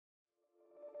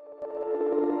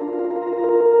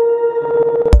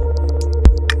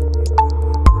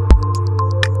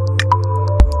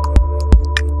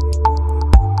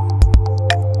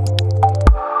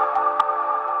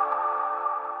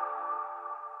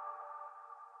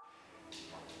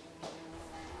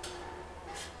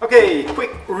Okay,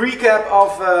 quick recap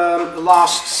of the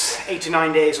last 8 to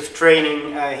 9 days of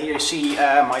training. Here you see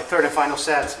my third and final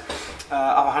set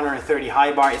of 130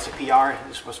 high bar. It's a PR.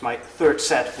 This was my third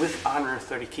set with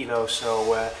 130 kilos,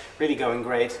 so really going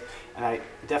great. And I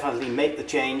definitely made the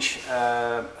change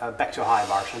back to high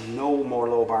bar, so no more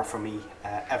low bar for me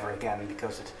ever again,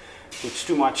 because it puts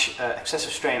too much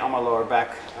excessive strain on my lower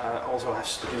back. Also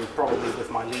has to do probably with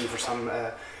my lever,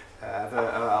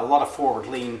 a lot of forward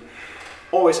lean.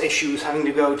 Always issues, having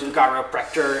to go to the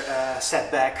chiropractor,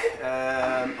 setback,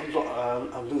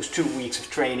 lose 2 weeks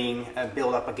of training,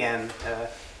 build up again,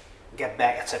 get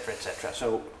back, etc, etc.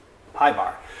 So high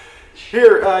bar.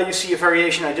 Here you see a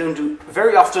variation I don't do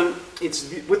very often. It's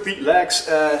with the legs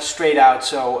straight out,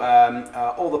 so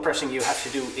all the pressing you have to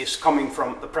do is coming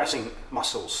from the pressing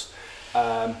muscles.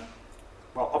 Well,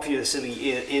 obviously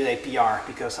it is a PR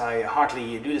because I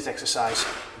hardly do this exercise.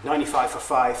 95 for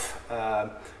 5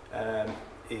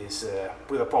 is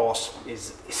with a pause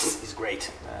is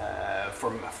great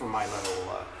from my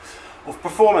level of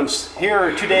performance.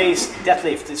 Here today's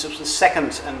deadlift. This was the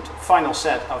second and final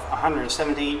set of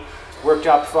 170, worked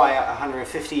up via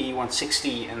 150,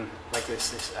 160, and like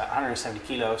this 170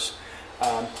 kilos.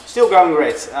 Still going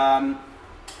great.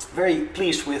 Very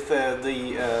pleased with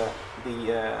the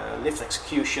lift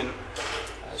execution.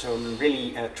 So I'm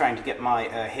really trying to get my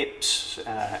hips,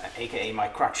 aka my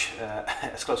crotch,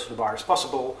 as close to the bar as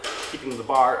possible, keeping the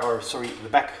bar, or sorry, the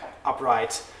back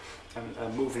upright,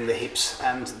 and moving the hips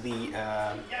and the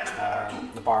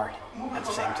bar at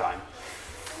the same time.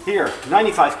 Here,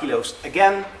 95 kilos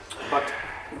again, but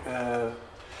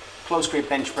close grip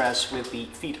bench press with the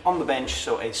feet on the bench,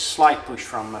 so a slight push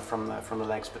from the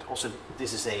legs, but also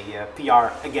this is a PR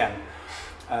again.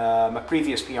 My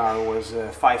previous PR was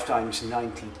 5 times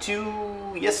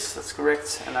 92, yes, that's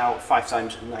correct, and now 5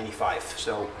 times 95,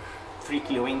 so 3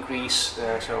 kilo increase.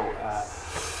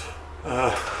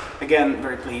 Again,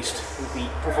 very pleased with the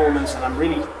performance, and I'm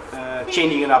really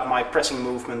changing it up, my pressing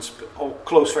movements, all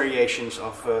close variations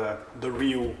of the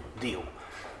real deal.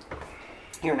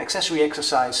 Here an accessory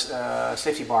exercise,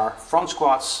 safety bar front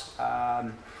squats.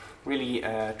 Really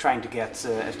trying to get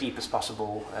as deep as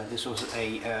possible. This was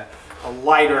a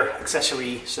lighter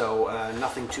accessory, so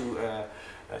nothing too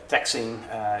taxing.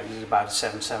 This is about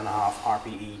 7.5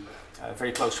 RPE.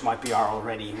 Very close to my PR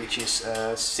already, which is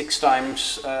 6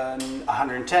 times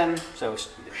 110. So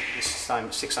this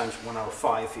time 6 times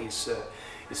 105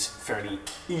 is fairly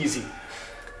easy.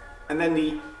 And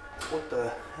then what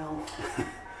the hell?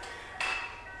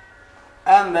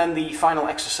 And then the final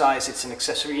exercise, it's an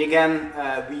accessory again,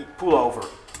 the pullover.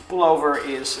 Pullover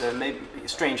is maybe a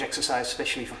strange exercise,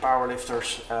 especially for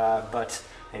powerlifters, but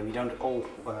hey, we don't all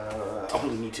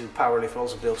only need to powerlift,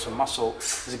 also build some muscle.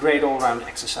 It's a great all-round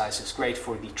exercise. It's great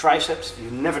for the triceps. If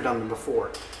you've never done them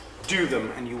before, do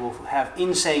them and you will have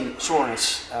insane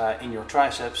soreness in your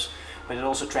triceps. But it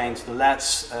also trains the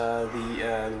lats,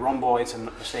 the rhomboids, I'm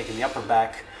not mistaken, the upper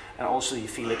back, and also you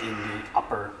feel it in the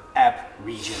upper ab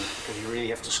region, because you really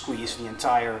have to squeeze the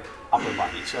entire upper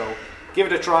body. So give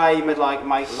it a try, you might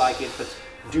like it, but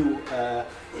do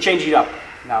change it up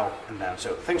now and then.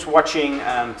 So thanks for watching,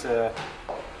 and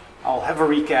I'll have a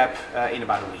recap in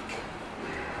about a week.